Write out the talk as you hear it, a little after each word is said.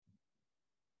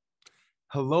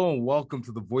Hello and welcome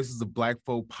to the Voices of Black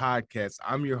Folk podcast.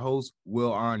 I'm your host,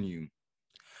 Will Arnu.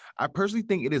 I personally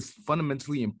think it is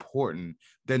fundamentally important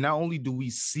that not only do we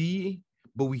see,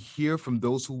 but we hear from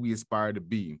those who we aspire to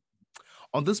be.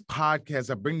 On this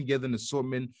podcast, I bring together an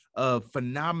assortment of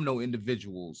phenomenal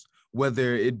individuals,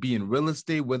 whether it be in real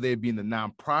estate, whether it be in the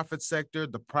nonprofit sector,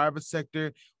 the private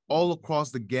sector, all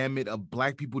across the gamut of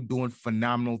Black people doing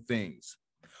phenomenal things.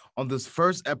 On this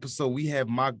first episode, we have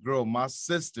my girl, my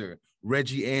sister,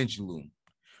 Reggie Angelou.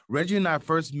 Reggie and I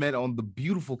first met on the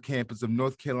beautiful campus of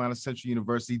North Carolina Central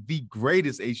University, the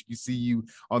greatest HBCU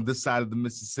on this side of the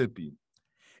Mississippi.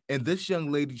 And this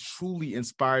young lady truly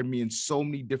inspired me in so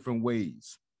many different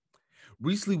ways.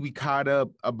 Recently, we caught up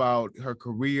about her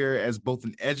career as both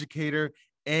an educator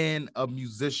and a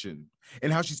musician,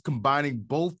 and how she's combining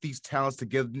both these talents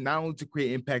together, not only to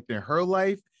create impact in her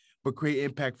life, but create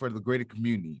impact for the greater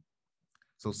community.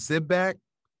 So sit back,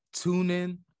 tune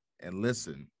in, and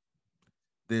listen.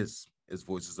 This is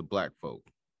Voices of Black Folk.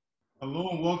 Hello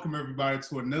and welcome everybody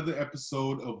to another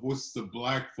episode of Voices of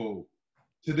Black Folk.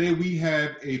 Today we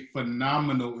have a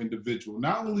phenomenal individual.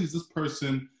 Not only is this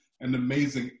person an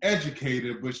amazing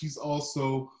educator, but she's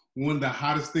also one of the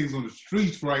hottest things on the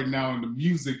streets right now in the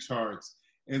music charts.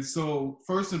 And so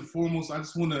first and foremost, I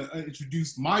just want to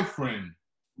introduce my friend,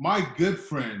 my good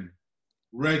friend,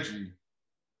 Reggie.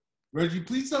 Reggie,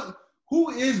 please tell, who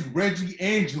is Reggie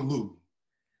Angelou?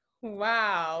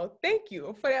 Wow, thank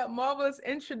you for that marvelous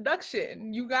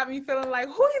introduction. You got me feeling like,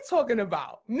 who are you talking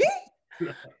about? Me?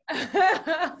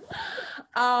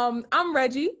 I'm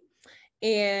Reggie,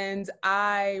 and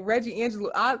Reggie Angelou.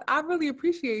 I really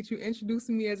appreciate you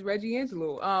introducing me as Reggie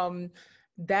Angelou.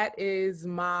 That is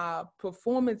my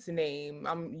performance name.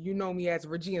 You know me as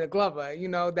Regina Glover. You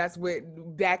know, that's what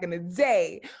back in the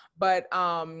day. But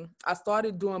I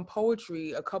started doing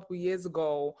poetry a couple years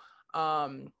ago.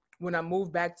 When I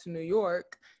moved back to New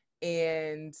York,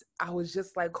 and I was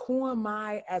just like, who am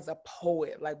I as a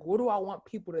poet? Like, what do I want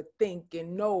people to think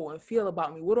and know and feel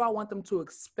about me? What do I want them to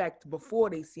expect before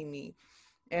they see me?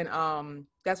 And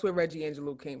that's where Reggie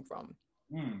Angelou came from.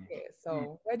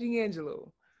 Reggie Angelou.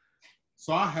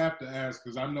 So I have to ask,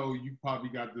 because I know you probably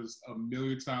got this a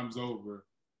million times over,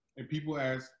 and people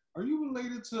ask, are you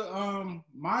related to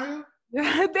Maya?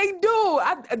 They do.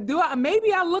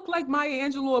 Maybe I look like Maya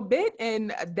Angelou a bit,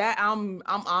 and that I'm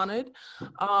honored,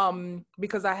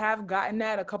 because I have gotten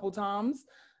that a couple times.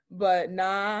 But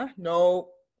no, no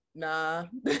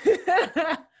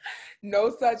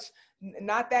such,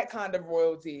 not that kind of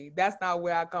royalty. That's not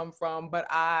where I come from. But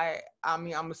I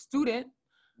mean, I'm a student.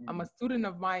 I'm a student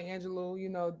of Maya Angelou. You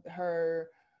know, her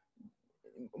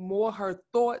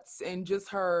thoughts and just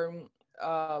her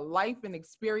life and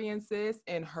experiences,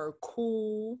 and her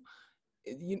cool,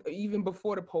 even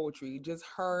before the poetry, just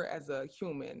her as a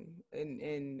human,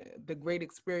 and the great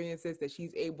experiences that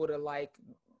she's able to like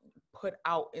put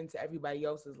out into everybody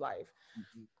else's life.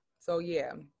 Mm-hmm. So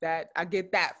yeah, that I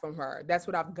get that from her. That's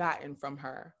what I've gotten from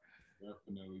her.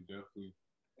 Definitely.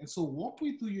 And so walk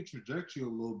me through your trajectory a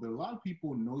little bit. A lot of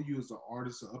people know you as an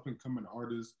artist, an up-and-coming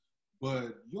artist,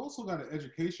 but you also got an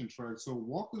education track. So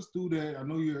walk us through that. I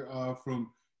know you're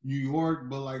from New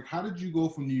York, but like, how did you go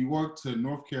from New York to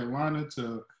North Carolina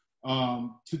to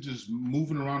just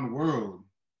moving around the world?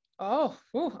 Oh,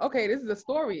 okay. This is a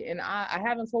story, and I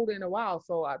haven't told it in a while.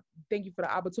 So I thank you for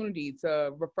the opportunity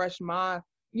to refresh my,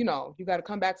 you got to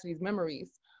come back to these memories.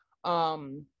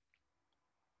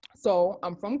 So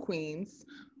I'm from Queens.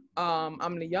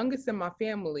 I'm the youngest in my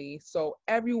family, so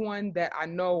everyone that I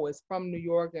know is from New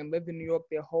York and lived in New York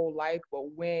their whole life. But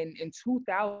when in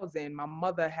 2000, my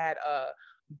mother had a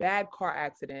bad car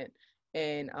accident,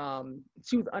 and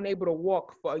she was unable to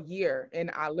walk for a year, and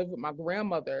I lived with my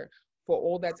grandmother for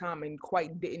all that time and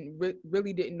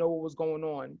really didn't know what was going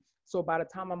on. So by the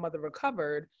time my mother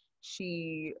recovered,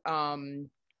 she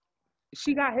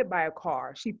got hit by a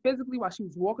car. She physically, while she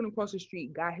was walking across the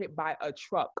street, got hit by a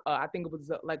truck. I think it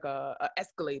was like a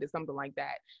Escalade or something like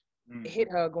that. It hit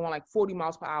her going like 40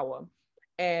 miles per hour.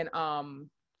 And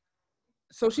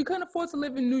so she couldn't afford to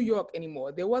live in New York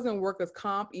anymore. There wasn't workers'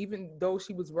 comp, even though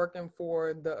she was working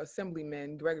for the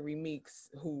assemblyman, Gregory Meeks,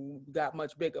 who got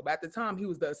much bigger. But at the time, he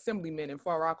was the assemblyman in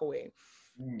Far Rockaway.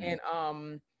 And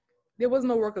there was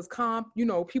no workers' comp.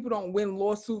 People don't win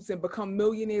lawsuits and become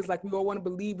millionaires like we all want to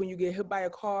believe when you get hit by a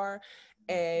car.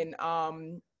 And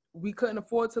we couldn't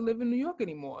afford to live in New York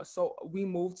anymore. So we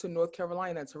moved to North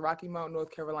Carolina, to Rocky Mount,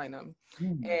 North Carolina.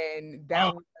 And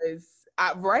that was,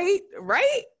 right?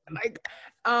 Like,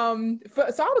 so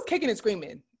I was kicking and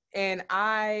screaming. And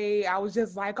I was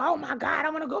just like, oh my God, I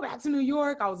want to go back to New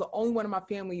York. I was the only one in my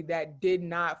family that did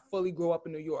not fully grow up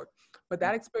in New York. But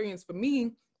that experience for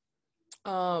me,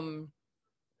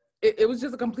 it was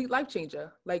just a complete life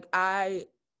changer. Like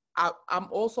I'm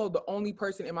also the only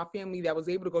person in my family that was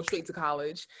able to go straight to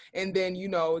college and then,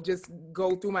 just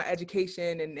go through my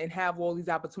education and have all these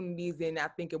opportunities. And I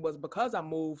think it was because I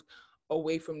moved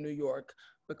away from New York,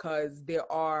 because there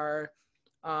are,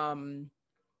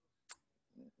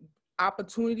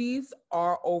 opportunities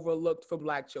are overlooked for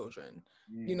Black children.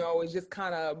 It's just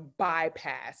kind of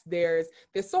bypassed. There's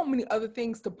so many other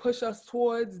things to push us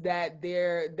towards that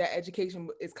education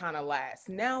is kind of last.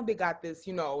 Now they got this,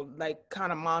 like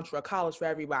kind of mantra, college for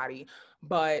everybody,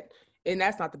 and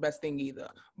that's not the best thing either.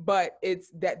 But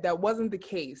it's that wasn't the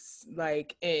case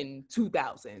like in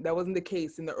 2000. That wasn't the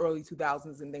case in the early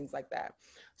 2000s and things like that.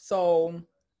 So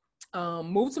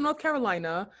moved to North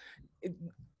Carolina.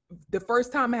 The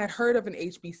first time I had heard of an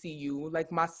HBCU, like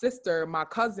my sister, my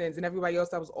cousins, and everybody else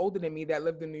that was older than me that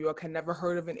lived in New York had never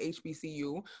heard of an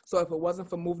HBCU. So if it wasn't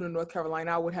for moving to North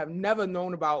Carolina, I would have never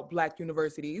known about Black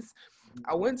universities.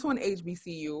 I went to an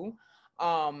HBCU,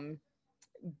 and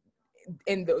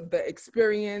the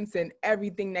experience and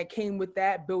everything that came with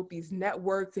that, built these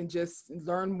networks and just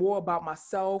learned more about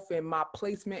myself and my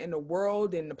placement in the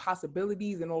world and the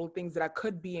possibilities and all the things that I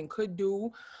could be and could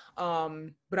do.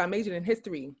 But I majored in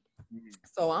history.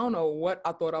 So I don't know what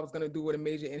I thought I was going to do with a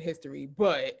major in history,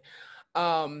 but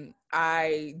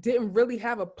I didn't really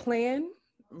have a plan.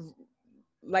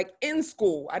 Like in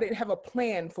school, I didn't have a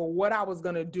plan for what I was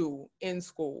going to do in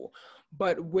school.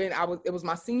 But when it was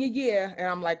my senior year and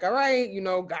I'm like, all right,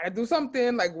 gotta do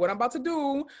something, like what I'm about to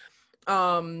do.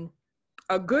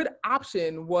 A good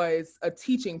option was a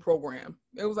teaching program.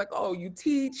 It was like, oh, you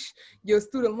teach, your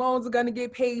student loans are gonna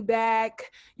get paid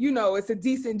back. It's a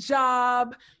decent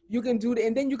job. You can do it,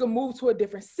 and then you can move to a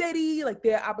different city. Like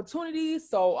there are opportunities.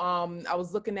 So I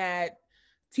was looking at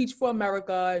Teach for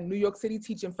America, New York City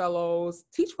Teaching Fellows.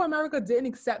 Teach for America didn't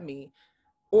accept me,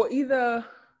 or either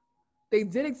they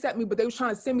did accept me, but they was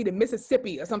trying to send me to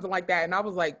Mississippi or something like that. And I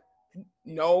was like,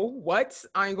 no, what?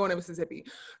 I ain't going to Mississippi.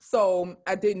 So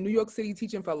I did New York City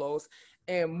Teaching Fellows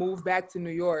and moved back to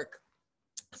New York.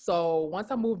 So once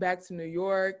I moved back to New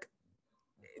York,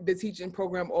 the teaching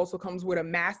program also comes with a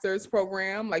master's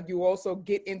program. Like you also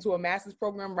get into a master's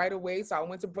program right away. So I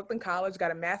went to Brooklyn College,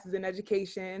 got a master's in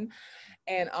education,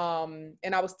 and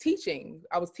I was teaching.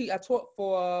 I taught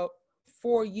for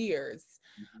 4 years.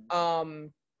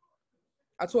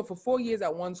 I taught for 4 years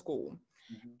at one school.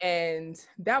 And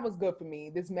that was good for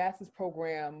me. This master's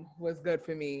program was good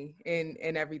for me and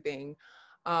everything.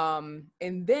 And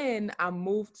then I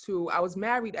was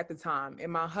married at the time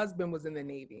and my husband was in the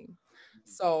Navy.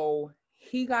 So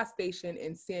he got stationed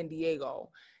in San Diego.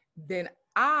 Then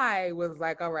I was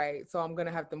like, all right, so I'm going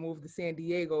to have to move to San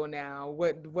Diego now.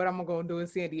 What am I going to do in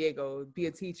San Diego? Be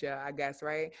a teacher, I guess,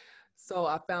 right? So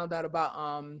I found out about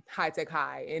High Tech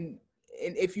High. And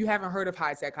if you haven't heard of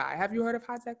High Tech High, have you heard of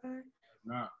High Tech High?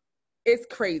 No. It's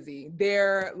crazy.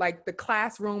 They're like, the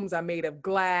classrooms are made of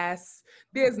glass.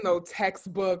 There's no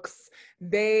textbooks.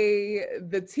 They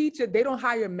don't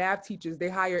hire math teachers. They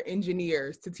hire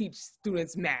engineers to teach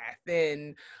students math.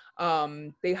 And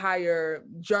they hire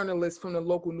journalists from the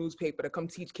local newspaper to come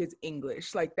teach kids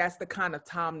English. Like that's the kind of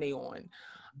time they on.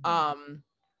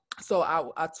 So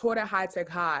I taught at High Tech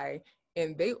High,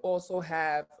 and they also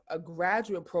have a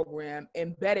graduate program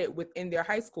embedded within their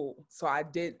high school. So I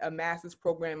did a master's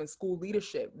program in school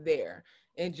leadership there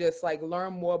and just like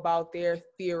learn more about their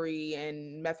theory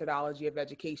and methodology of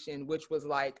education, which was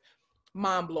like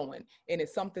mind blowing. And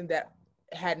it's something that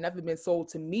had never been sold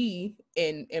to me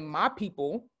in my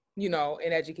people,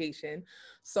 in education.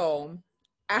 So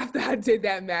after I did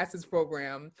that master's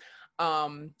program,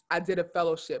 I did a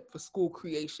fellowship for school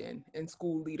creation and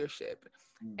school leadership.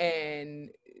 And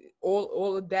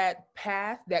all of that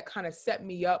path that kind of set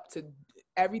me up to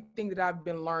everything that I've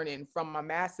been learning, from my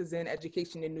master's in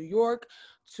education in New York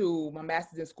to my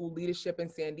master's in school leadership in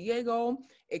San Diego.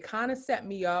 It kind of set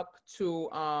me up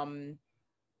to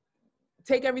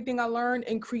take everything I learned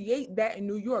and create that in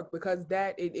New York, because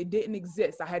it didn't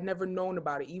exist. I had never known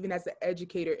about it. Even as an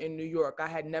educator in New York, I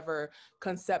had never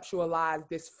conceptualized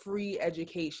this free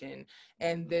education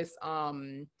and this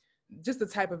just the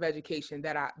type of education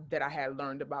that I had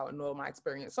learned about in all my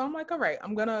experience. So I'm like, all right,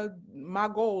 my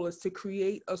goal is to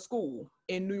create a school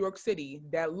in New York City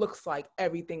that looks like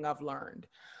everything I've learned.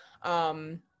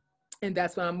 And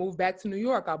that's when I moved back to New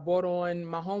York. I brought on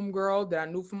my homegirl that I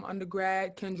knew from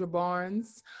undergrad, Kendra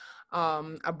Barnes.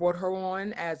 I brought her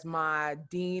on as my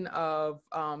dean of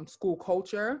school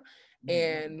culture.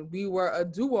 And we were a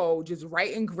duo, just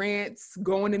writing grants,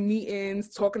 going to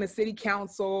meetings, talking to city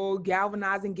council,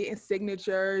 galvanizing, getting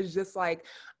signatures, just like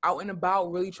out and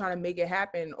about, really trying to make it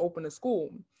happen, open a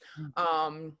school.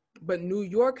 But New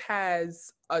York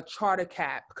has a charter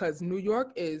cap, because New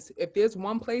York is, if there's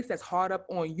one place that's hard up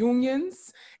on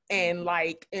unions and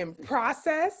like in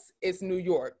process, it's New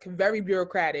York. Very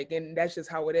bureaucratic, and that's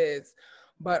just how it is.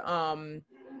 But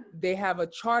they have a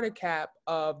charter cap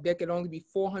of there can only be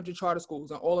 400 charter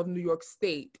schools in all of New York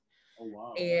State. Oh,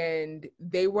 wow. And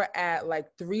they were at like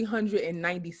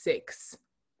 396.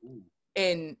 Ooh.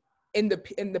 And in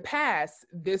the past,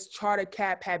 this charter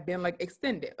cap had been like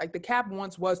extended. Like the cap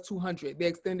once was 200. They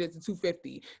extended it to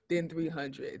 250, then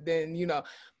 300, then, you know,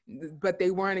 but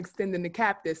they weren't extending the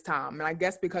cap this time. And I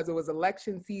guess because it was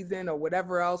election season or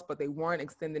whatever else, but they weren't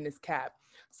extending this cap.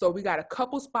 So we got a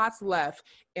couple spots left,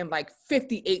 and like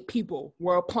 58 people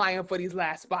were applying for these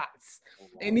last spots.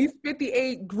 And these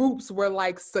 58 groups were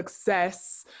like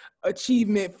success,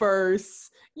 achievement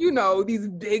first, you know, these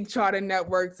big charter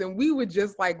networks. And we were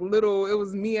just like little, it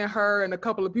was me and her and a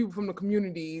couple of people from the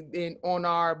community on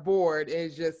our board.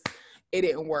 It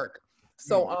didn't work.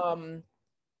 So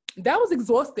that was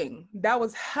exhausting. That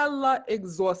was hella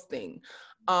exhausting.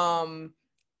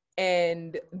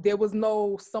 And there was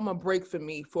no summer break for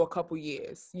me for a couple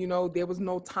years. You know, there was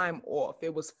no time off.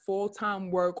 It was full-time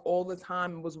work all the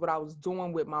time. It was what I was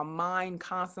doing with my mind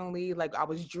constantly. Like I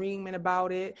was dreaming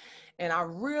about it. And I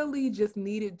really just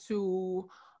needed to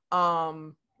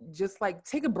just like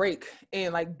take a break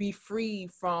and like be free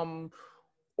from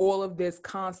all of this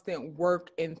constant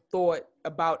work and thought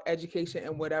about education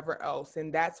and whatever else.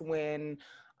 And that's when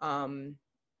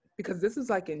because this is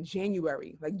like in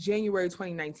January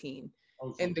 2019.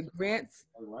 Oh, so and the grants,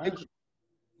 last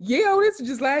this is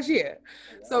just last year.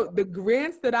 So the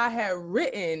grants that I had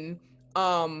written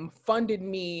funded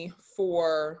me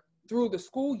through the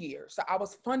school year. So I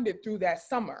was funded through that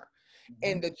summer.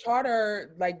 And the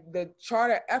charter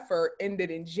effort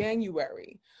ended in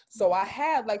January. So I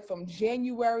had like from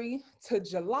January to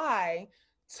July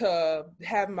to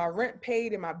have my rent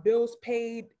paid and my bills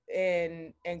paid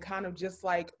and kind of just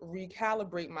like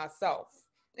recalibrate myself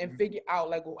and figure out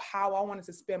like how I wanted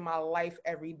to spend my life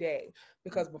every day.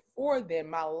 Because before then,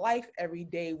 my life every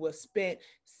day was spent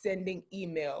sending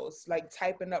emails, like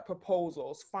typing up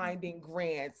proposals, finding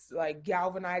grants, like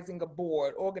galvanizing a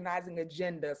board, organizing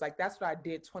agendas. Like that's what I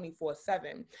did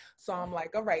 24/7. So I'm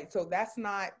like, all right, so that's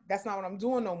not what I'm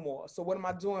doing no more. So what am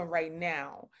I doing right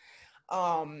now?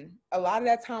 A lot of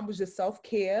that time was just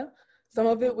self-care. Some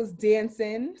of it was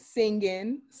dancing,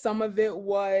 singing. Some of it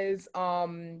was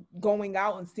going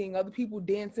out and seeing other people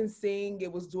dance and sing.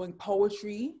 It was doing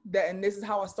poetry. And this is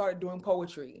how I started doing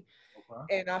poetry.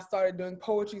 Okay. And I started doing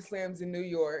poetry slams in New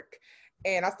York.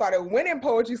 And I started winning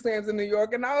poetry slams in New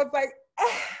York. And I was like,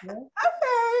 okay,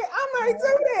 I might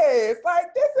do this.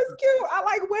 Like, this is cute. I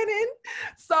like winning.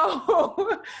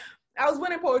 So I was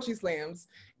winning poetry slams.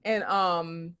 And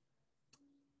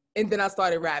then I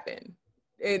started rapping.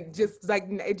 It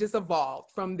just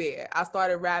evolved from there. I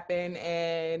started rapping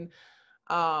and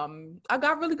I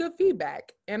got really good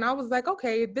feedback. And I was like,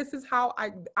 okay, this is how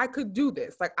I could do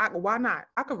this. Like, why not?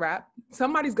 I could rap.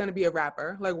 Somebody's going to be a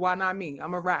rapper. Like, why not me?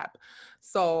 I'm a rap.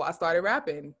 So I started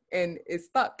rapping and it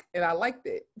stuck and I liked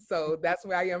it. So that's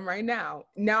where I am right now.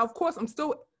 Now, of course, I'm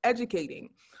still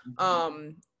educating.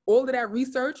 All of that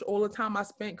research, all the time I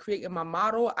spent creating my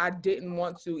model, I didn't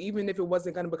want to, even if it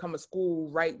wasn't going to become a school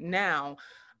right now,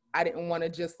 I didn't want to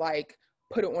just like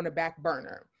put it on the back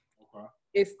burner. Okay.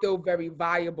 It's still very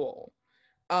viable.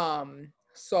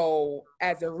 So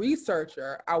as a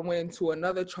researcher, I went into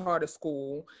another charter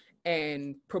school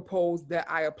and proposed that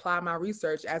I apply my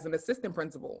research as an assistant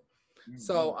principal.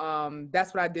 So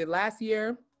that's what I did last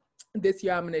year. This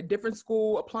year I'm in a different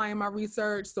school applying my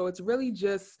research. So it's really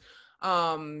just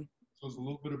so it's a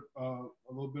little bit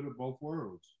of both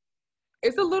worlds.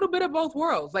 It's a little bit of both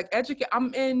worlds. Like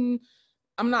I'm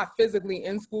not physically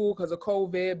in school because of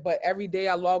COVID, but every day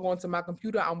I log onto my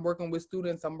computer, I'm working with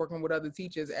students, I'm working with other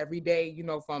teachers every day, you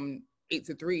know, from 8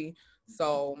 to 3.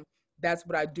 So that's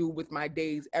what I do with my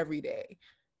days every day.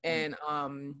 And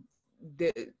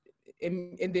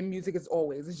and then music is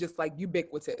always, it's just like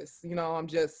ubiquitous, you know. I'm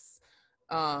just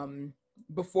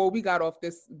before we got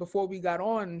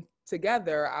on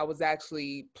together, I was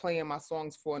actually playing my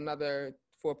songs for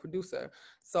a producer.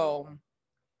 So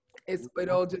it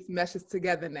all just meshes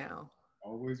together now.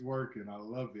 Always working. I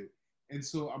love it. And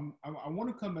so I want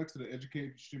to come back to the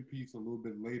education piece a little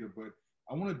bit later, but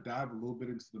I want to dive a little bit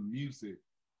into the music.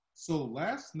 So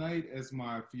last night, as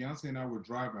my fiance and I were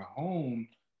driving home,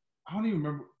 I don't even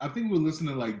remember. I think we were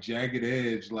listening to like Jagged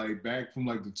Edge, like back from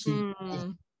like the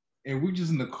 2000s. And we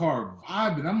just in the car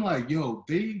vibing. I'm like, yo,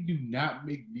 they do not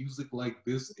make music like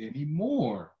this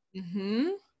anymore.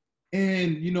 Mm-hmm.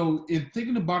 And, you know, in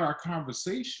thinking about our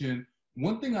conversation,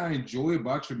 one thing I enjoy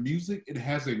about your music, it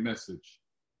has a message.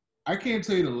 I can't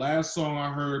tell you the last song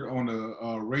I heard on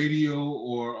a radio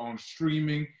or on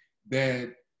streaming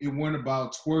that it went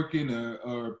about twerking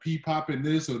or pee-popping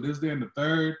this or this, there, and the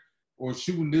third, or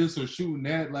shooting this or shooting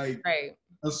that. Like, Right.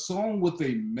 a song with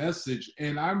a message.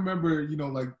 And I remember, you know,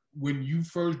 like when you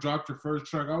first dropped your first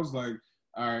track, I was like,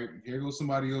 all right, here goes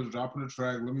somebody else dropping a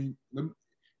track. Let me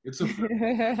it's a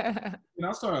and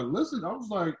I started listening. I was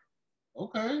like,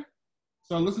 okay.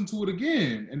 So I listened to it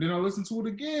again. And then I listened to it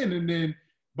again. And then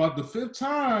about the fifth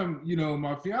time, you know,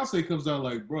 my fiance comes out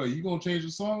like, bro, you gonna change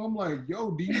the song? I'm like,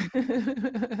 yo, do you?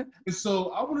 And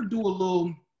so I want to do a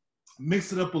little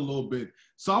mix it up a little bit.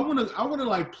 So I wanna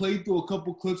like play through a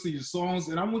couple clips of your songs,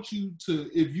 and I want you to,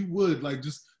 if you would, like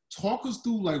just talk us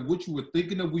through like what you were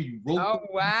thinking of when you wrote. Oh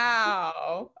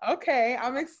wow. Okay,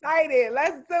 I'm excited.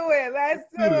 Let's do it. Let's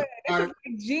do it. This is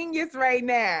like genius right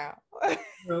now. A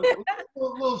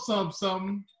little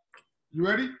something. You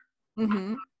ready?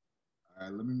 Mm-hmm. All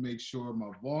right, let me make sure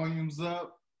my volume's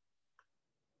up.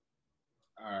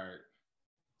 All right.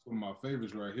 It's one of my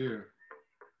favorites right here.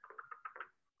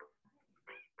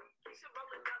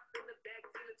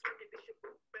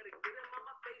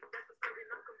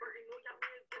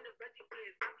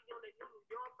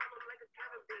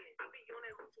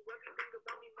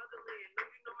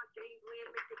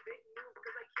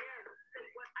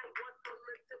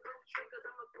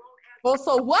 Well,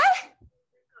 so what?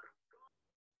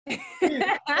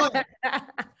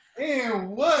 And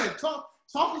what? Talk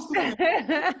us through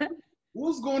what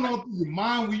was going on through your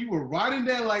mind when you were writing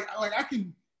that? Like I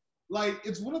can, like,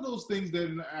 it's one of those things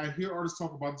that I hear artists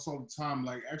talk about this all the time,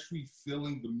 like actually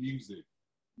feeling the music,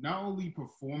 not only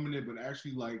performing it, but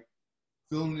actually like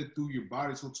feeling it through your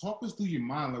body. So talk us through your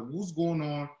mind, like what was going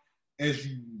on as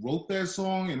you wrote that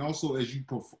song, and also as you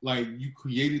you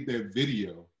created that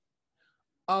video.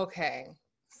 Okay,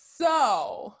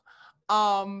 so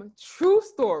true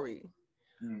story.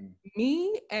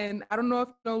 Me and I don't know if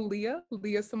you know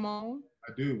Leah Simone.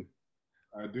 I do.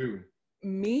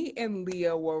 Me and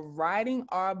Leah were riding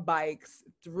our bikes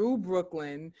through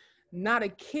Brooklyn, not a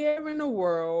care in the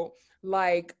world.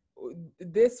 Like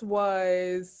the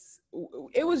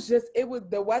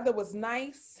weather was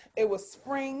nice. It was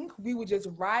spring. We were just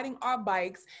riding our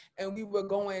bikes and we were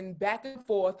going back and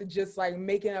forth, just like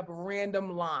making up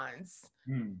random lines.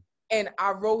 And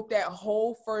I wrote that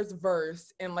whole first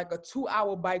verse in like a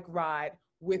 2-hour bike ride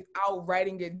without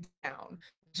writing it down.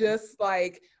 Just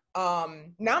like, now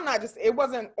I'm not just, it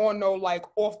wasn't on no like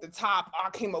off the top, I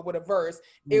came up with a verse.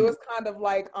 It was kind of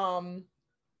like,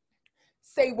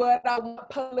 say what I want,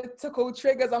 political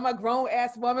triggers. I'm a grown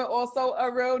ass woman, also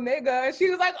a real nigga. And she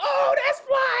was like, oh, that's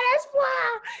fly.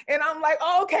 And I'm like,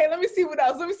 oh, okay, let me see what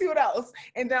else.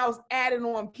 And then I was adding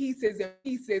on pieces and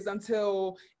pieces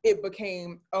until it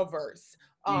became a verse.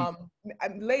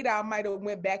 Later I might have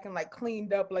went back and like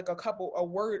cleaned up like a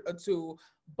word or two,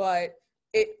 but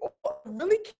it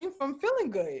really came from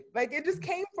feeling good. Like it just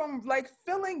came from like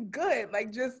feeling good,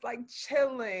 like just like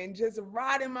chilling, just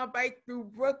riding my bike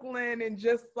through Brooklyn and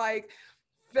just like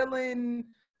feeling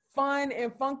fun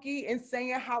and funky and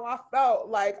saying how I felt.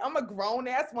 Like I'm a grown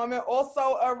ass woman,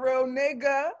 also a real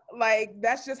nigga. Like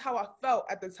that's just how I felt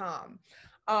at the time.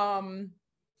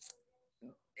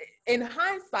 In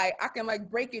hindsight, I can like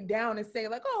break it down and say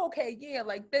like, oh, okay, yeah,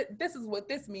 like this is what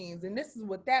this means and this is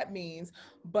what that means.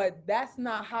 But that's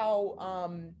not how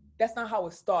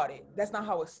it started. That's not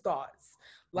how it starts.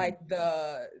 Like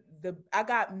I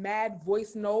got mad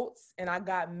voice notes and I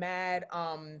got mad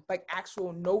like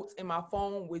actual notes in my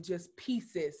phone with just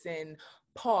pieces and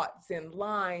parts and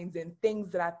lines and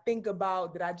things that I think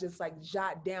about that I just like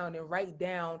jot down and write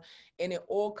down, and it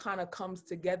all kind of comes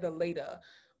together later.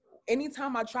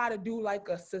 Anytime I try to do like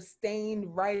a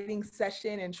sustained writing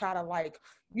session and try to like,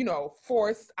 you know,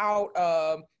 force out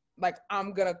like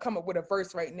I'm gonna come up with a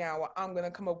verse right now or I'm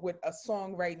gonna come up with a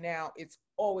song right now, it's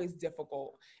always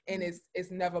difficult and it's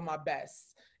never my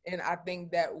best. And I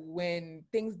think that when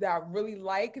things that I really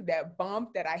like, that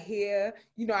bump that I hear,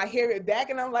 you know, I hear it back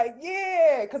and I'm like,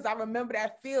 yeah, because I remember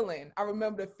that feeling. I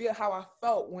remember to feel how I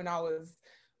felt when I was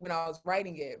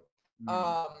writing it.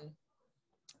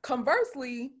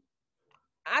 Conversely,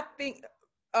 I think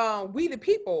We the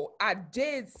People, I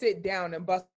did sit down and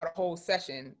bust out a whole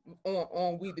session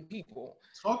on We the People.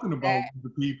 Talking about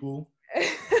the people.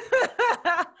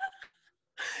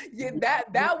 Yeah,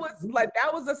 that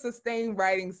was a sustained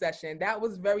writing session. That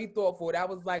was very thoughtful. That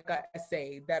was like an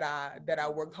essay that I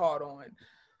worked hard on.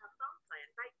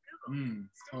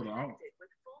 Hold on.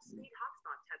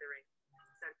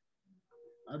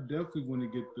 I definitely want to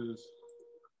get this.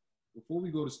 Before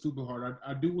we go to Stupid Heart,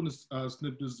 I do want to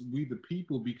snip this We the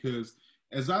People, because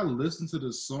as I listened to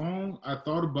the song, I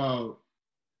thought about,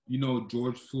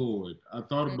 George Floyd. I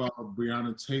thought about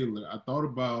Breonna Taylor. I thought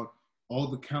about all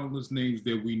the countless names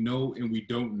that we know and we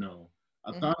don't know.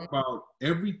 I thought about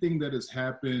everything that has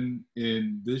happened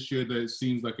in this year that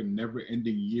seems like a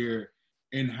never-ending year,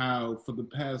 and how for the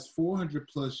past 400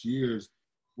 plus years,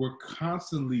 we're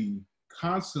constantly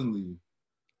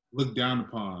looked down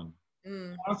upon,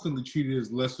 constantly treated as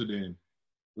lesser than.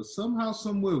 But somehow,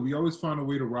 somewhere, we always find a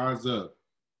way to rise up.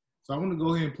 So I want to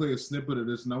go ahead and play a snippet of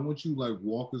this, and I want you like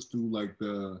walk us through like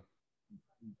the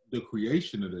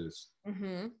creation of this.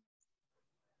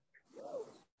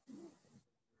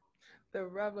 The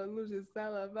revolution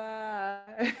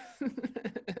celebrate.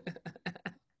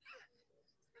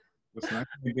 Listen, I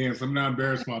can't dance. I'm not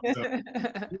embarrassed myself.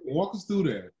 Walk us through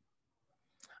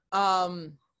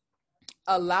that.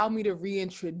 Allow me to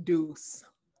reintroduce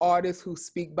artists who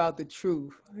speak about the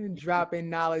truth and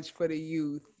dropping knowledge for the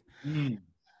youth.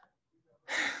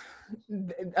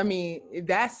 I mean,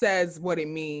 that says what it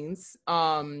means.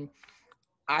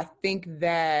 I think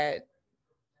that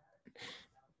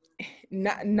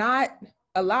not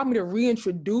allow me to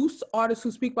reintroduce artists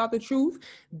who speak about the truth.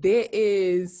 There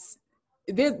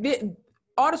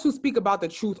artists who speak about the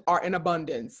truth are in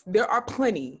abundance. There are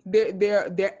plenty.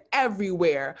 They're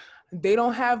everywhere. They're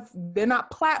not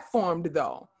platformed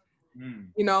though.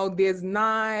 There's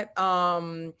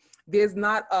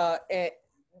not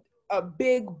a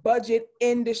big budget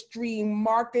industry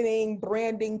marketing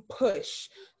branding push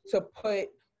to put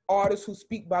artists who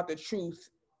speak about the truth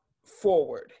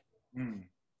forward. And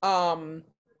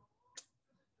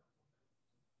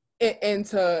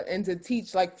to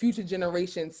teach like future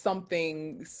generations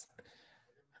something.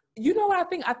 You know what I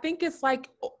think? I think it's like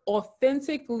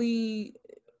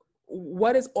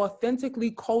what is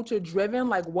authentically culture driven,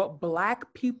 like what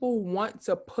Black people want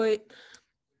to put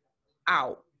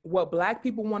out, what Black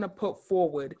people want to put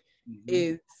forward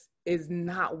is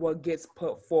not what gets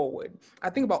put forward. I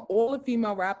think about all the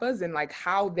female rappers and like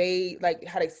how they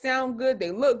sound good, they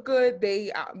look good,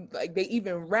 they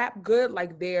even rap good,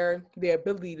 like their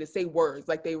ability to say words,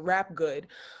 like they rap good.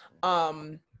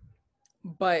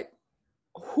 But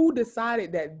who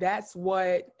decided that that's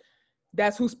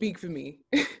who speak for me?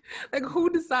 Like who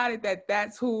decided that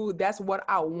that's what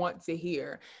I want to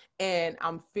hear? And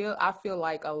I feel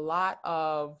like a lot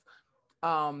of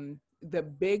the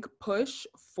big push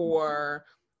for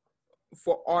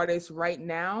artists right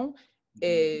now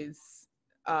is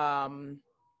so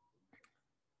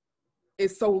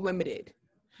limited.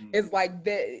 It's like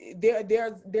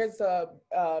there's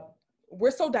we're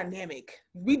so dynamic.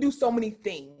 We do so many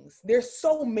things. There's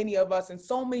so many of us in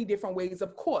so many different ways.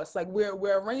 Of course, like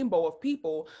we're a rainbow of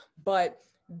people, but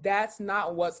that's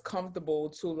not what's comfortable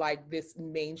to like this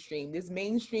mainstream. This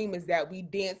mainstream is that we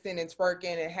dancing and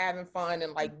twerking and having fun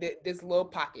and like this little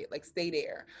pocket, like stay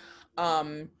there.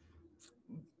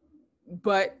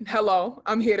 But hello,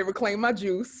 I'm here to reclaim my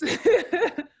juice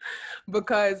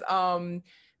because I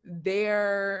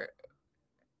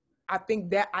think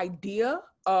that idea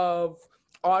of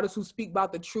artists who speak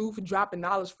about the truth, dropping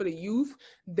knowledge for the youth,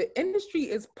 the industry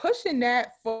is pushing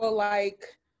that for like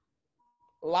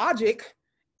Logic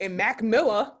and Mac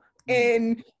Miller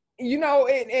and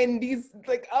and these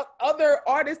like other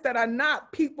artists that are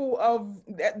not people of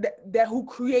that who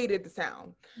created the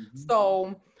sound.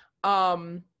 So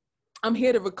I'm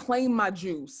here to reclaim my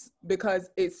juice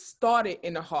because it started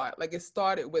in the heart. Like it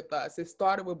started with us. It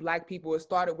started with Black people. It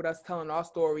started with us telling our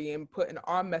story and putting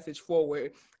our message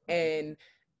forward. And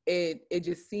it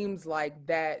just seems like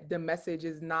that the message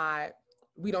is not,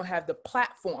 we don't have the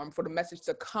platform for the message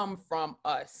to come from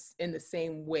us in the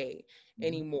same way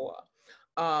anymore.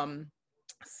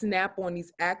 Snap on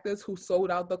these actors who sold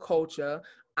out the culture.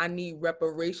 I need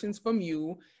reparations from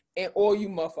you and all you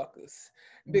motherfuckers.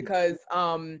 Because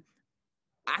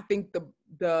I think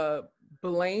the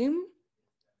blame,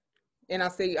 and I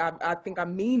think I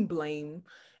mean blame,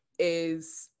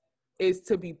 is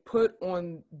to be put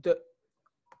on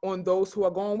those who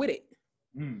are going with it.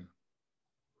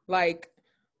 Like,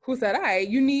 who said, all right,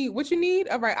 you need what you need?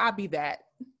 All right, I'll be that.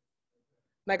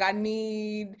 Like I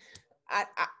need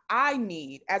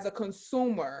as a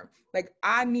consumer, like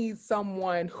I need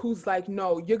someone who's like,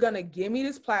 no, you're gonna give me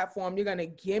this platform, you're gonna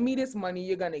give me this money,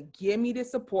 you're gonna give me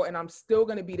this support, and I'm still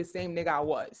gonna be the same nigga I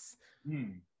was.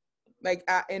 Like,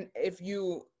 and if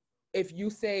you if you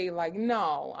say like,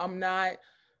 no, I'm not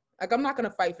going to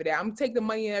fight for that. I'm going to take the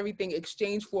money and everything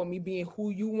exchange for me being who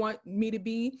you want me to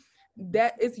be.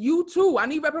 That it's you too. I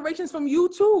need reparations from you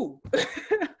too.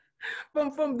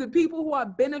 from the people who are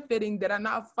benefiting that are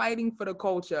not fighting for the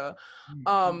culture.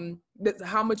 That's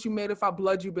how much you made if our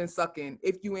blood you've been sucking.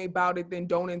 If you ain't about it, then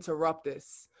don't interrupt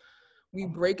us. We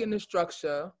breaking the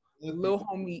structure. Lil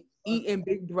homie eating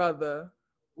big brother.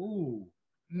 Ooh.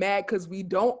 Mad because we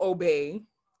don't obey.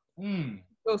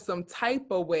 Feel some type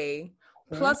of way.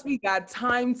 Plus we got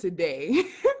time today.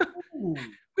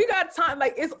 We got time.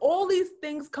 Like, it's all these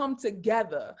things come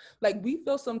together. Like, we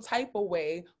feel some type of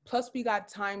way. Plus we got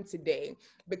time today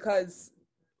because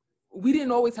we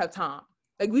didn't always have time.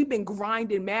 Like, we've been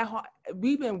grinding mad hard.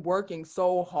 We've been working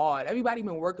so hard. Everybody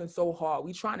been working so hard.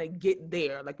 We trying to get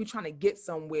there. Like, we trying to get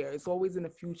somewhere. It's always in the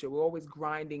future. We're always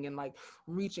grinding and like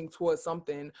reaching towards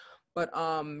something. But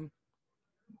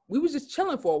we was just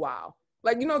chilling for a while.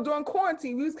 Like, you know, during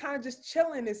quarantine, we was kind of just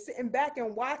chilling and sitting back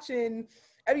and watching.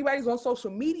 Everybody's on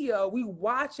social media. We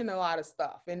watching a lot of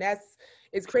stuff. And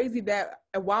it's crazy that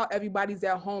while everybody's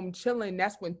at home chilling,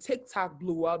 that's when TikTok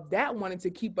blew up. That wanted to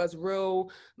keep us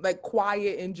real, like,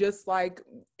 quiet and just like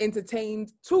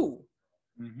entertained too.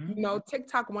 You know,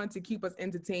 TikTok wanted to keep us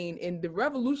entertained, and the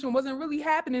revolution wasn't really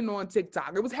happening on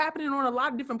TikTok. It was happening on a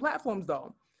lot of different platforms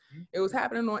though. It was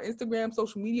happening on Instagram,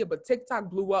 social media, but TikTok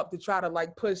blew up to try to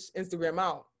like push Instagram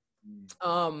out.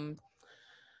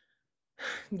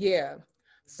 Yeah.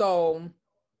 So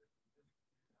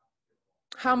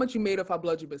how much you made of our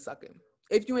blood you've been sucking?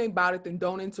 If you ain't about it, then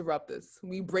don't interrupt us.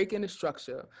 We breaking the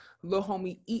structure. Lil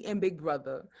homie eating big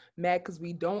brother. Mad because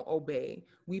we don't obey.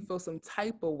 We feel some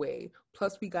type of way.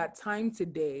 Plus we got time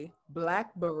today.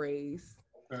 Black berets.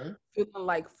 Feeling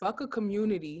like fuck a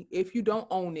community if you don't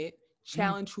own it.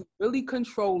 Challenge who really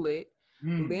control it.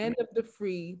 Land of the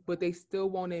free, but they still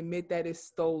won't admit that it's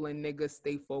stolen. Niggas,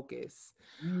 stay focused.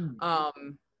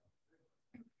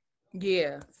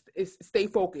 Yeah, stay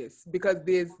focused because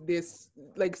there's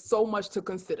like so much to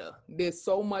consider. There's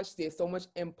so much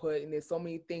input, and there's so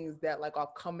many things that like are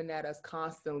coming at us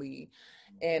constantly,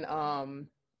 and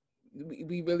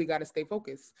we really got to stay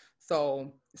focused.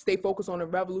 So stay focused on the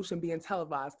revolution being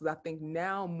televised, because I think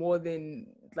now more than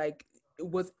like it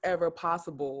was ever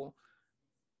possible,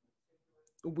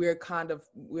 we're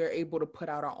able to put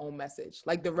out our own message.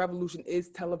 Like, the revolution is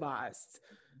televised,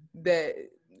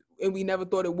 and we never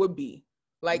thought it would be.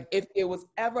 Like, if there was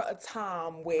ever a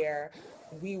time where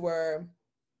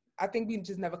I think we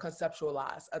just never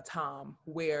conceptualized a time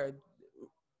where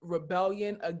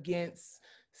rebellion against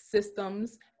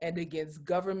systems and against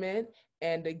government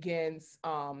and against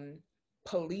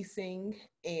policing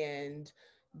and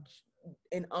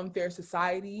an unfair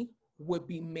society would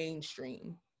be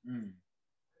mainstream.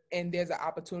 And there's an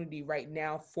opportunity right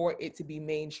now for it to be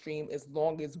mainstream, as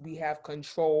long as we have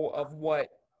control of what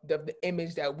the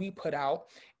image that we put out,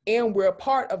 and we're a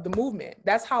part of the movement.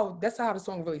 That's how the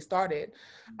song really started.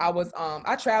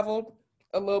 I traveled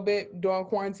a little bit during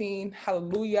quarantine.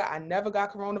 Hallelujah. I never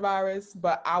got coronavirus,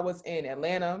 but I was in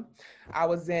Atlanta. I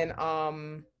was in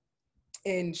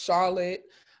Charlotte.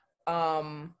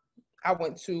 I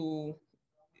went to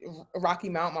Rocky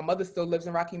Mount. My mother still lives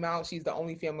in Rocky Mount. She's the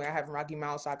only family I have in Rocky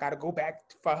Mount, so I got to go back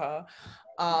for her.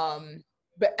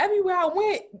 But everywhere I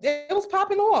went, it was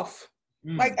popping off.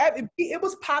 Like, it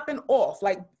was popping off.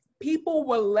 Like, people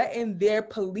were letting their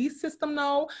police system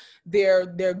know,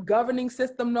 their governing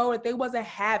system know that they wasn't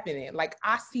having it. Like,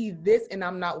 I see this and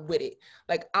I'm not with it.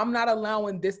 Like, I'm not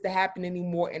allowing this to happen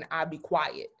anymore, and I'll be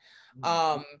quiet.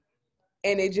 And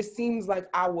it just seems like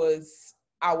I was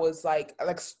like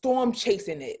storm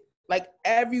chasing it. Like,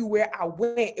 everywhere I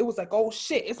went, it was like, oh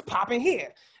shit, it's popping here.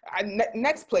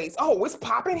 Next place, oh, it's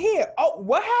popping here. Oh,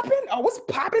 what happened? Oh, it's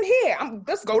popping here.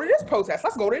 Let's go to this protest.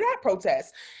 Let's go to that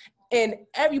protest. And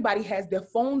everybody has their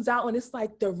phones out, and it's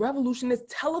like the revolution is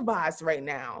televised right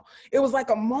now. It was like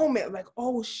a moment, like,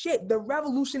 oh shit, the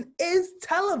revolution is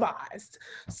televised.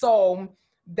 So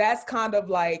that's kind of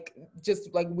like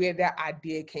just like where that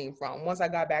idea came from. Once I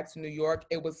got back to New York,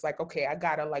 it was like, okay, I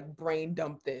gotta like brain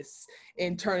dump this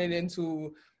and turn it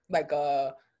into like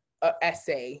a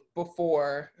essay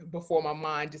before my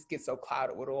mind just gets so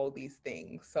clouded with all these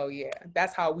things. So yeah,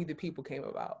 that's how We the People came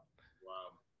about.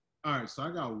 All right, so I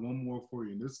got one more for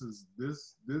you. This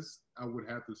I would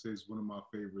have to say is one of my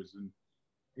favorites, and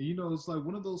you know, it's like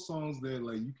one of those songs that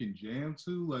like you can jam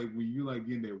to, like when you like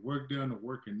getting that work done or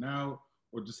working out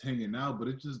or just hanging out. But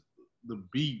it's just the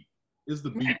beat. It's the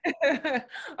beat.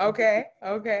 Okay.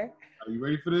 Are you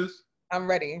ready for this? I'm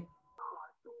ready.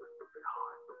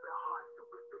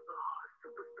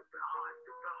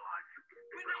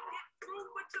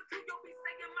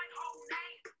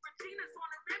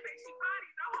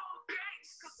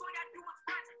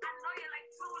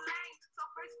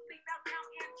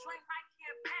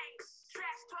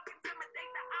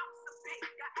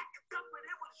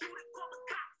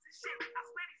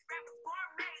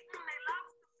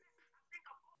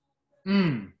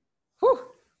 Mm. Whew.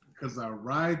 Because I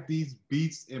ride these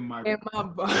beats in my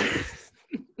butt.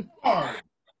 car.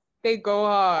 They go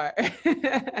hard.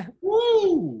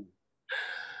 Woo!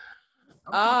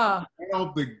 Ah. Right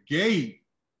off the gate.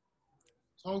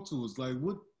 Talk to us. Like,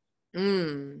 what?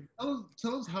 Mm.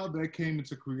 Tell us how that came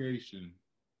into creation.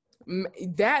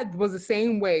 That was the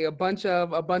same way. A bunch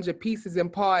of pieces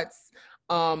and parts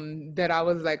that I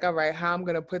was like, all right, how I'm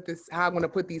gonna put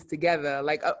these together.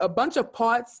 Like a bunch of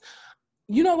parts.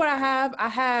 You know what I have? I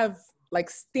have like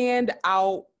stand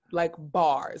out like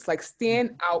bars, like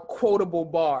stand out quotable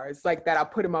bars, like that I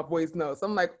put in my voice notes.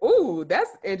 I'm like, ooh,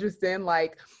 that's interesting.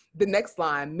 Like the next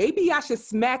line, maybe I should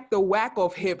smack the whack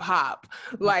of hip hop.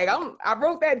 Like I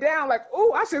wrote that down. Like,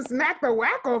 ooh, I should smack the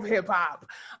whack of hip hop.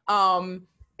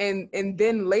 And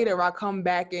then later I come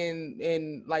back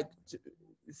and like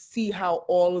see how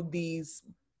all of these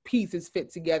pieces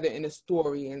fit together in a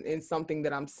story and something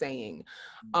that I'm saying.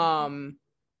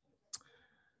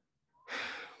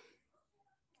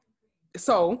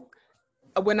 So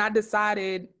when I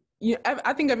decided,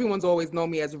 I think everyone's always known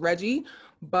me as Reggie,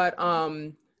 but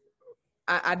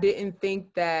I didn't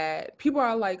think that people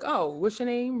are like, oh, what's your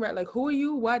name? Like, who are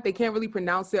you? What? They can't really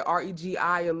pronounce it. Regi.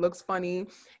 It looks funny.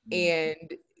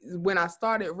 And when I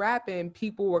started rapping,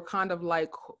 people were kind of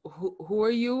like, who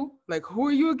are you? Like, who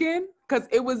are you again? Because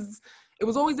it was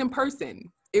always in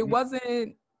person. It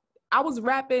wasn't. I was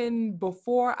rapping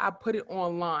before I put it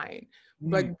online.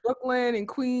 Like Brooklyn and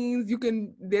Queens,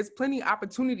 there's plenty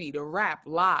opportunity to rap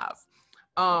live.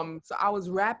 So I was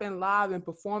rapping live and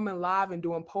performing live and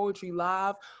doing poetry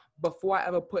live before I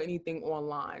ever put anything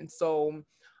online. So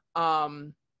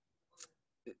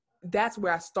that's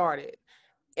where I started.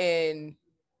 And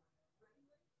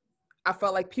I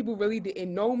felt like people really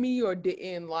didn't know me or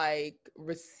didn't like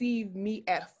receive me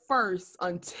at first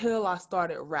until I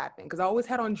started rapping. Cause I always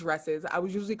had on dresses. I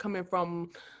was usually coming from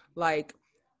like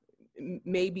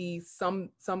maybe some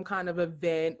kind of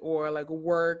event or like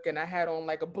work, and I had on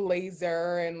like a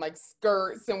blazer and like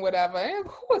skirts and whatever. And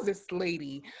who was this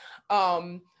lady?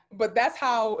 But that's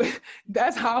how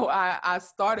I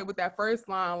started with that first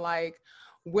line. Like,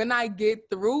 when I get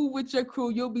through with your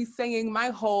crew, you'll be saying my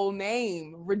whole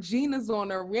name. Regina's on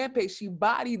a rampage. She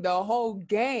bodied the whole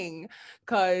gang,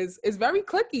 because it's very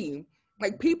clicky.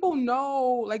 Like, people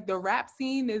know, like the rap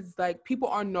scene is like, people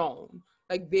are known.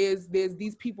 Like there's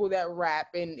these people that rap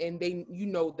and they, you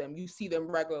know them, you see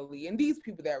them regularly, and these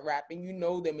people that rap and you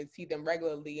know them and see them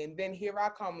regularly. And then here I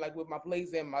come like with my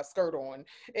blazer and my skirt on,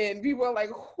 and people are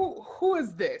like, who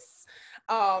is this?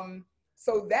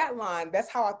 So that line, that's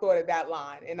how I thought of that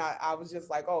line. And I was just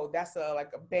like, oh, that's like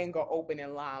a banger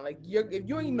opening line. Like, if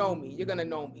you ain't know me, you're gonna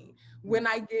know me. When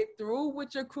I get through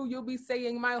with your crew, you'll be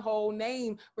saying my whole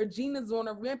name. Regina's on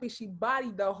a rampage. She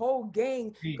bodied the whole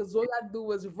gang, because all I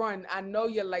do is run. I know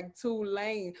you're like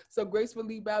Tulane. So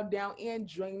gracefully bow down and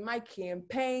join my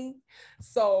campaign.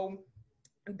 So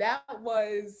that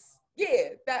was,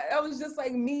 that was just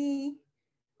like me.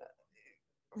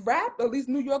 Rap, at least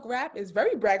New York rap, is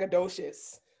very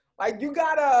braggadocious. Like you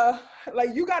gotta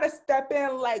step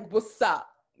in like, what's up?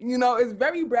 It's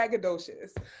very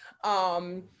braggadocious.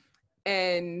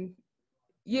 And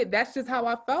yeah, that's just how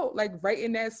I felt like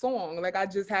writing that song. Like I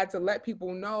just had to let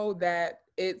people know that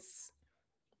it's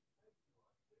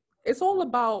all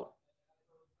about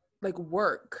like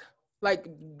work. Like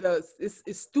it's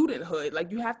studenthood.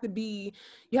 Like you have to be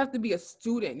a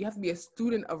student. You have to be a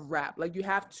student of rap. Like you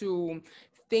have to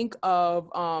think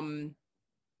of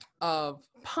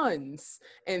puns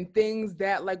and things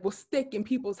that like will stick in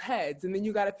people's heads, and then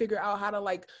you got to figure out how to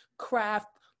like craft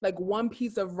like one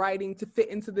piece of writing to fit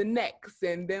into the next,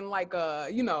 and then like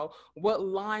what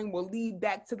line will lead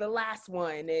back to the last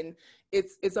one. And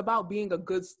it's about being a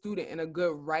good student and a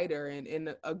good writer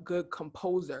and a good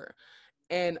composer.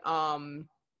 And I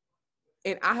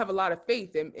have a lot of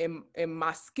faith in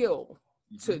my skill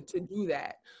to do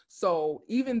that. So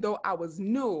even though I was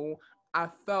new, I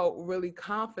felt really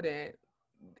confident,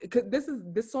 because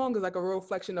this song is like a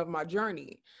reflection of my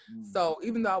journey. So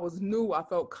even though I was new, I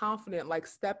felt confident like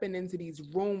stepping into these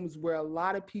rooms where a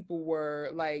lot of people were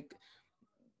like,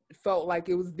 felt like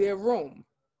it was their room,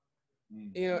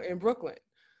 in Brooklyn.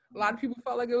 A lot of people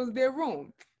felt like it was their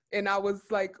room. And I was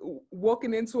like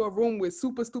walking into a room with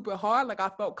Super Stupid Hard. Like I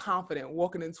felt confident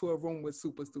walking into a room with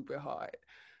Super Stupid Hard.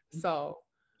 So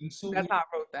that's how I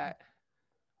wrote that.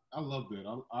 I loved it.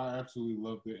 I absolutely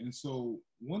loved it. And so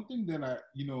one thing that I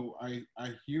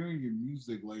hear in your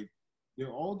music, like there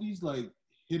are all these like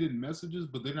hidden messages,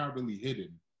 but they're not really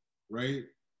hidden, right?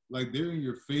 Like they're in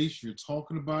your face, you're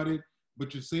talking about it,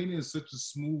 but you're saying it in such a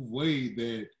smooth way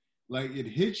that like it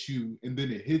hits you and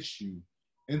then it hits you.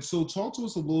 And so talk to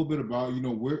us a little bit about,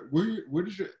 where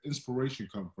does your inspiration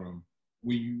come from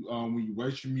when you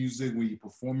write your music, when you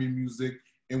perform your music,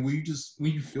 and when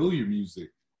you feel your music?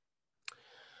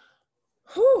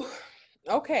 Whew.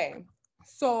 Okay.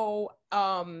 So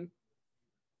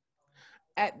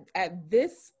at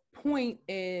this point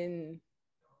in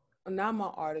not my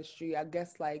artistry, I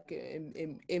guess, like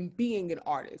in being an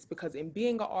artist, because in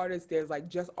being an artist there's like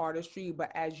just artistry,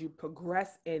 but as you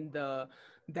progress in the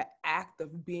act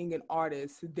of being an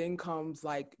artist, then comes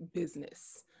like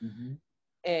business. Mm-hmm.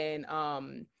 And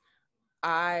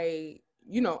I,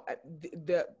 you know,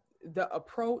 the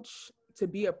approach to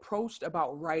be approached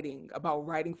about writing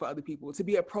for other people, to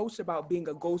be approached about being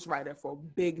a ghostwriter for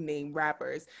big name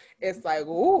rappers, it's like,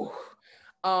 ooh,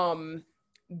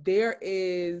 there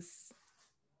is,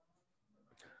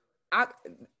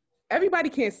 everybody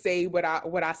can't say what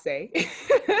I say.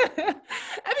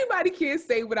 Everybody can't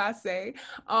say what I say.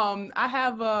 I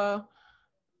have a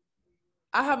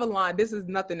line. This is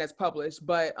nothing that's published,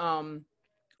 but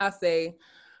I say,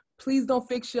 please don't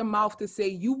fix your mouth to say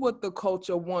you what the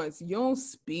culture wants. You don't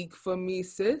speak for me,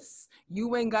 sis.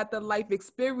 You ain't got the life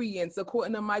experience.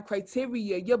 According to my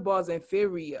criteria, your bar's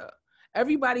inferior.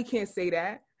 Everybody can't say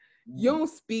that. You don't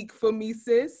speak for me,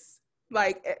 sis.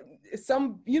 Like it's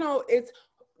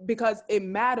because it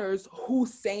matters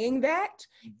who's saying that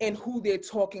and who they're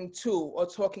talking to or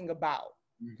talking about.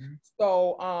 Mm-hmm.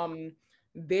 So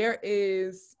there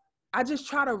is, I just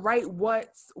try to write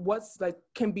what's like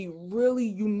can be really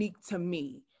unique to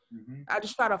me. Mm-hmm. I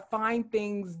just try to find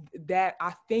things that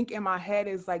I think in my head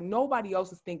is like nobody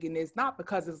else is thinking this, not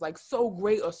because it's like so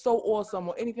great or so awesome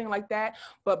or anything like that,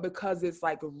 but because it's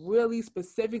like really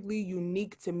specifically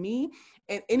unique to me,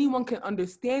 and anyone can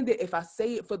understand it if I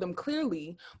say it for them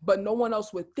clearly, but no one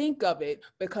else would think of it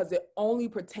because it only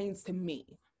pertains to me.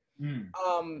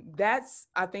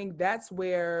 I think that's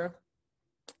where,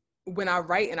 when I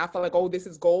write and I feel like, oh, this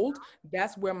is gold,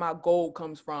 that's where my gold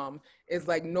comes from. It's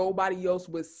like nobody else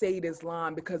would say this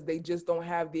line because they just don't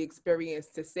have the experience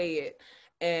to say it.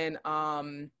 And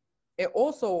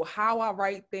also how I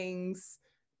write things,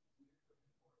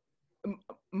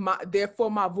 therefore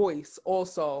my voice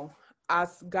also. I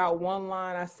got one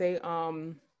line, I say,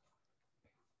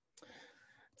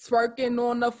 twerking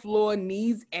on the floor,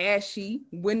 knees ashy.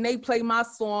 When they play my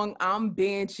song, I'm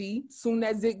banshee. Soon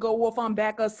as it go off, I'm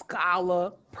back a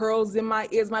scholar. Pearls in my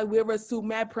ears, might wear a suit,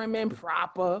 mad prim and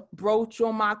proper. Brooch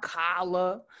on my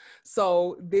collar.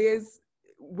 So there's,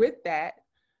 with that,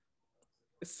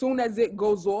 as soon as it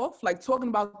goes off, like talking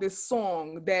about this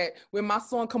song, that when my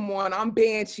song come on, I'm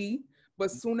banshee.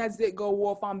 But soon as it go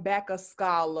off, I'm back a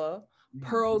scholar.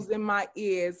 Pearls in my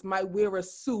ears, might wear a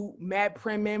suit, mad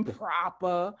prim and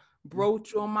proper,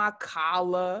 brooch on my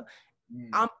collar.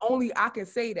 I can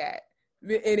say that.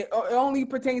 And it only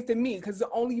pertains to me because it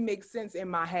only makes sense in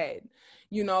my head,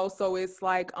 so it's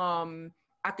like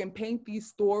I can paint these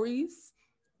stories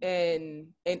and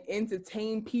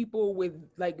entertain people with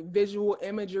like visual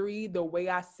imagery, the way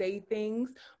I say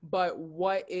things. But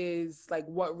what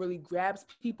really grabs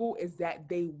people is that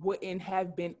they wouldn't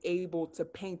have been able to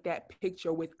paint that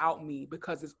picture without me,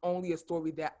 because it's only a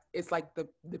story that it's like the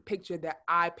picture that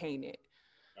I painted.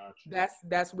 Gotcha.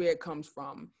 That's where it comes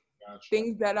from. Gotcha.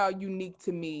 Things that are unique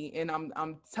to me, and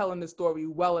I'm telling the story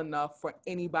well enough for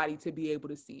anybody to be able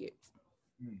to see it.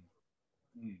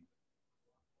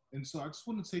 And so I just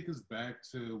want to take us back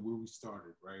to where we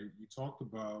started, right? You talked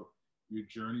about your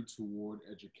journey toward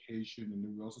education, and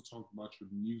then we also talked about your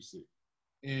music.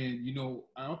 And,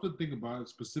 I often think about it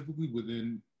specifically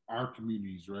within our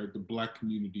communities, right? The Black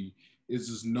community is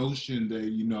this notion that,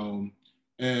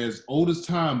 as old as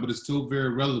time, but it's still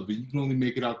very relevant. You can only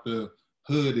make it out the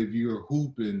hood if you're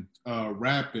hooping,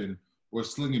 rapping, or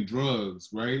slinging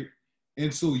drugs, right?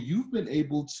 And so you've been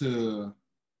able to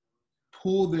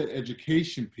pull that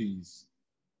education piece,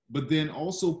 but then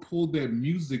also pull that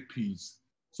music piece.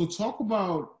 So tell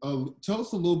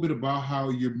us a little bit about how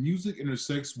your music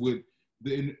intersects with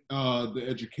the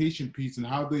education piece and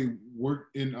how they work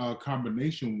in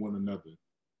combination with one another.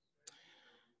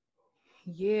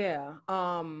 Yeah.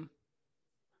 Well,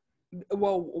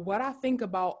 what I think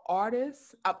about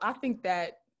artists, I think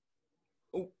that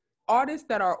artists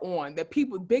that are on, that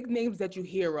people, big names that you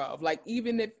hear of, like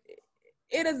even if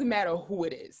it doesn't matter who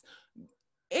it is,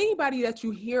 anybody that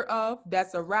you hear of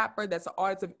that's a rapper, that's an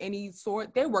artist of any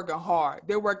sort, they're working hard.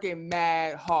 They're working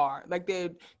mad hard. Like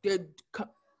they're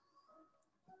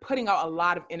putting out a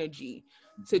lot of energy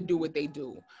to do what they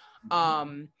do.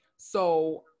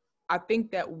 So I think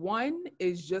that one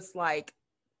is just like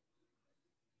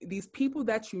these people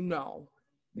that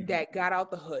that got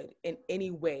out the hood in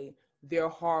any way, they're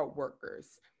hard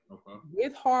workers. Okay.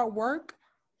 With hard work,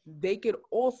 they could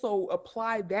also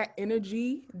apply that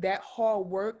energy, that hard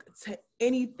work to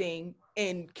anything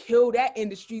and kill that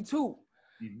industry too.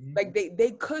 Mm-hmm. Like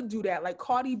they could do that. Like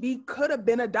Cardi B could have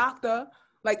been a doctor.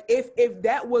 Like if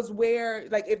that was where,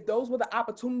 like if those were the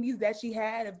opportunities that she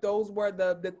had, if those were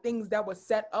the things that were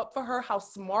set up for her, how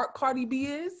smart Cardi B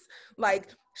is, like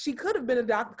she could have been a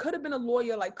doctor, could have been a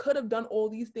lawyer, like could have done all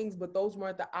these things, but those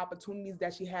weren't the opportunities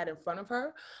that she had in front of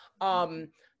her. I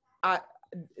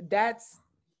that's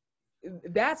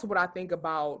what I think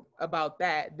about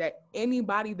that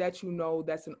anybody that you know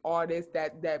that's an artist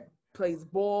that plays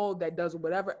ball, that does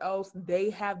whatever else, they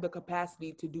have the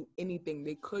capacity to do anything.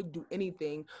 They could do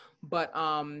anything, but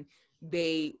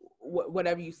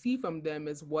whatever you see from them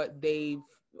is what they've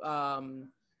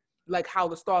like how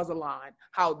the stars align,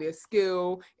 how their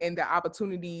skill and their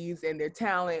opportunities and their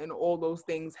talent and all those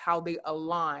things, how they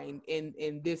align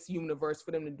in this universe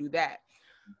for them to do that.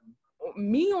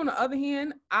 Me, on the other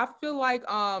hand, I feel like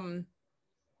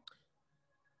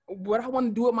what I want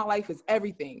to do with my life is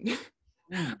everything.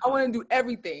 I want to do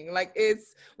everything. Like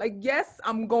it's like, yes,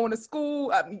 I'm going to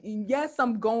school. Yes,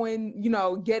 I'm going,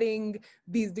 getting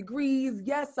these degrees.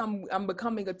 Yes, I'm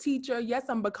becoming a teacher. Yes,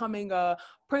 I'm becoming a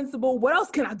principal. What else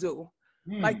can I do?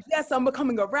 Like, yes, I'm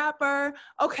becoming a rapper.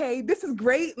 Okay, this is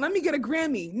great. Let me get a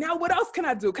Grammy. Now, what else can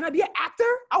I do? Can I be an actor?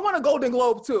 I want a Golden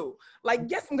Globe too. Like,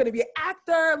 yes, I'm going to be an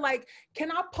actor. Like,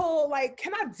 can I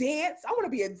dance? I want to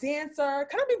be a dancer.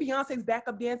 Can I be Beyonce's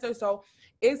backup dancer? So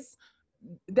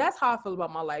that's how I feel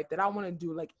about my life, that I want to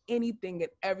do like anything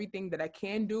and everything that I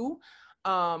can do.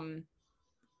 And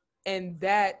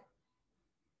that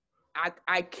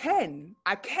I can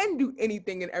do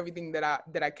anything and everything that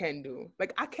I can do.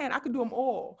 Like I could do them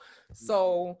all.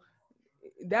 So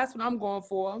that's what I'm going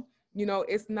for.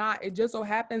 It just so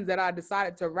happens that I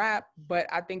decided to rap, but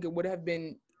I think it would have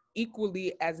been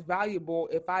equally as valuable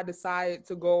if I decided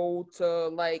to go to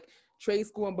like trade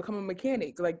school and become a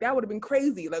mechanic. Like that would have been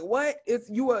crazy. Like what? It's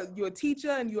you're a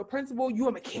teacher and you're a principal, you're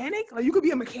a mechanic? Like you could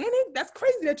be a mechanic? That's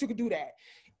crazy that you could do that.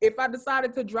 If I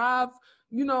decided to drive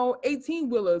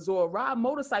 18-wheelers or ride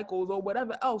motorcycles or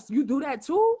whatever else, you do that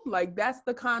too? Like that's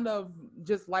the kind of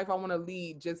just life I want to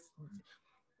lead, just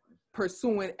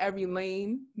pursuing every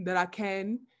lane that I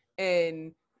can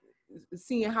and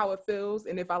seeing how it feels.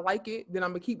 And if I like it, then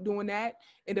I'm gonna keep doing that.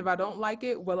 And if I don't like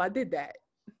it, well, I did that.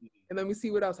 And let me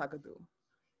see what else I could do.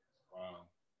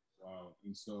 Wow.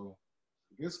 And so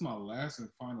I guess my last and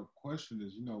final question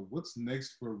is, what's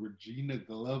next for Regina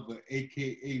Glover,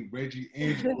 aka Reggie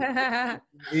Angelo,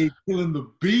 aka Killing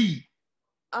the Beat?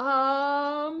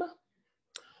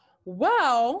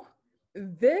 Well,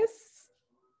 this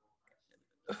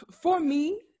for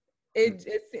me, it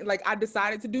like I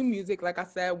decided to do music, like I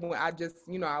said, when I just,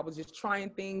 I was just trying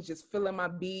things, just feeling my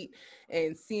beat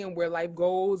and seeing where life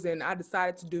goes, and I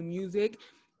decided to do music.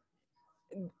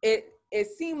 It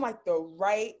seemed like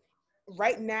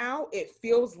right now, it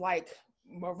feels like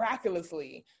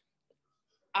miraculously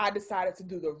I decided to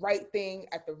do the right thing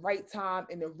at the right time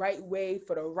in the right way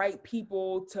for the right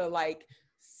people to like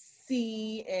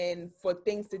see and for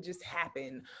things to just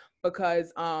happen,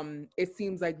 because it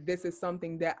seems like this is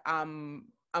something that I'm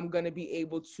going to be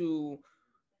able to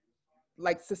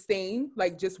like sustain,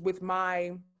 like just with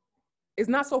it's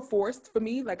not so forced for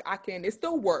me. Like it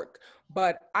still work,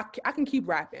 but I can keep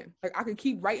rapping. Like I can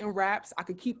keep writing raps. I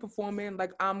could keep performing.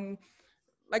 Like I'm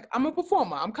a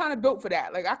performer. I'm kind of built for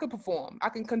that. Like I could perform. I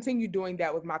can continue doing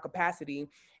that with my capacity.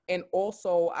 And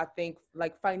also I think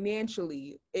like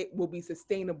financially it will be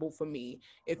sustainable for me.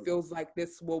 It feels like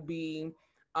this will be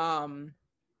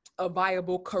a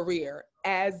viable career,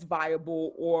 as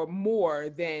viable or more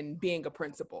than being a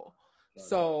principal.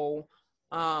 So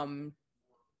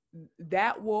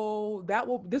this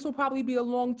will probably be a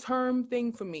long-term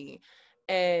thing for me,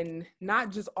 and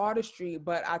not just artistry,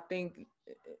 but I think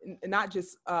not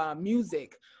just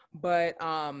music, but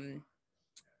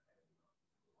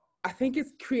I think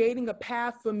it's creating a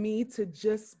path for me to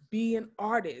just be an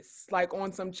artist, like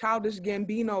on some Childish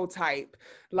Gambino type.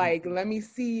 Like, let me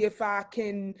see if I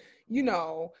can,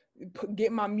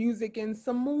 get my music in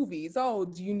some movies. Oh,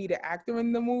 do you need an actor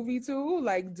in the movie too?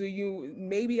 Like,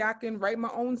 maybe I can write my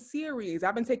own series.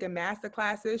 I've been taking master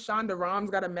classes. Shonda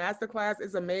Rhimes got a master class.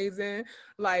 It's amazing.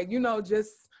 Like,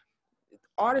 just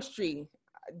artistry.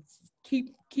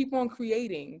 Keep on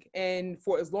creating, and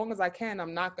for as long as I can,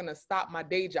 I'm not going to stop my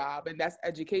day job, and that's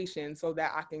education, so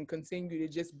that I can continue to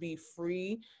just be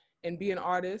free and be an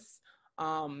artist.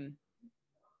 Because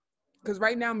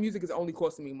right now music is only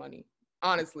costing me money.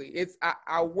 Honestly,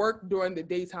 I work during the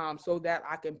daytime so that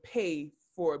I can pay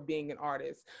for being an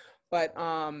artist. But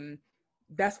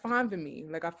that's fine for me.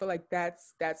 Like, I feel like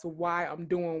that's why I'm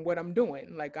doing what I'm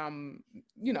doing. Like, I'm,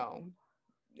 you know,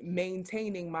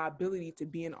 maintaining my ability to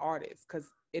be an artist, because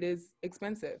it is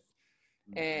expensive.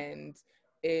 And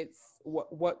it's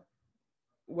what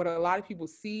a lot of people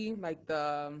see, like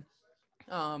the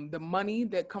money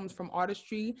that comes from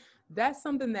artistry, that's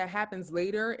something that happens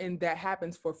later, and that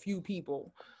happens for few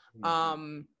people.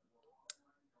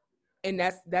 And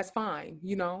that's fine.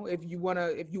 You know, if you want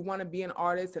to be an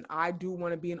artist, and I do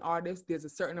want to be an artist, there's a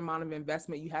certain amount of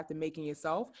investment you have to make in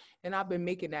yourself, and I've been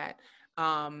making that.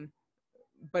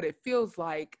 But it feels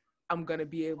like I'm going to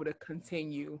be able to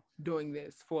continue doing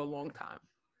this for a long time.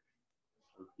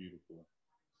 That's beautiful.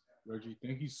 Reggie,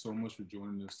 thank you so much for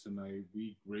joining us tonight.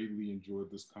 We greatly enjoyed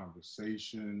this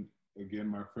conversation. Again,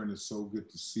 my friend, it's so good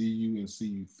to see you and see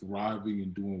you thriving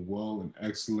and doing well and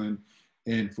excellent.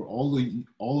 And for all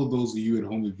of those of you at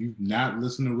home, if you've not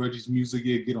listened to Reggie's music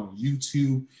yet, get on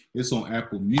YouTube. It's on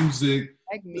Apple Music.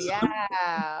 Check me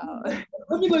out.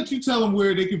 Let me let you tell them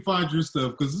where they can find your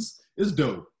stuff, because it's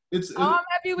dope. I'm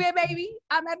everywhere, baby.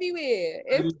 I'm everywhere.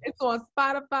 It's on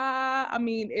Spotify. I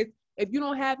mean, if you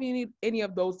don't have any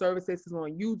of those services, it's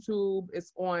on YouTube.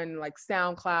 It's on like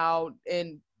SoundCloud,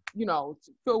 and you know,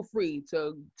 feel free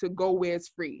to go where it's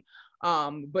free.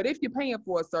 But if you're paying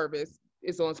for a service,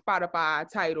 it's on Spotify,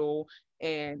 Tidal,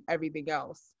 and everything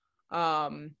else.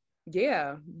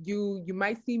 Yeah, you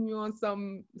might see me on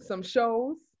some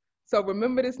shows. So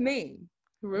remember this name.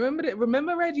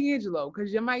 Remember Reggie Angelo,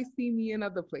 because you might see me in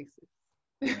other places.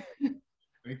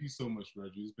 Thank you so much,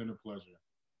 Reggie. It's been a pleasure.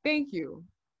 Thank you.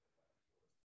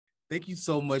 Thank you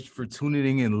so much for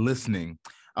tuning in and listening.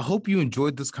 I hope you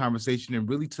enjoyed this conversation and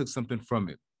really took something from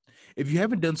it. If you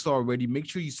haven't done so already, make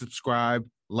sure you subscribe,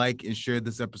 like, and share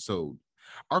this episode.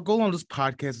 Our goal on this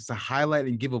podcast is to highlight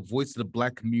and give a voice to the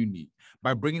Black community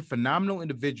by bringing phenomenal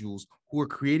individuals who are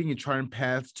creating and charting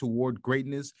paths toward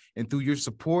greatness. And through your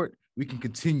support, we can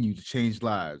continue to change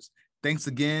lives. Thanks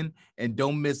again, and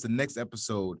don't miss the next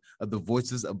episode of the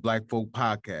Voices of Black Folk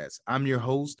podcast. I'm your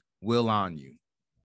host, Will On You.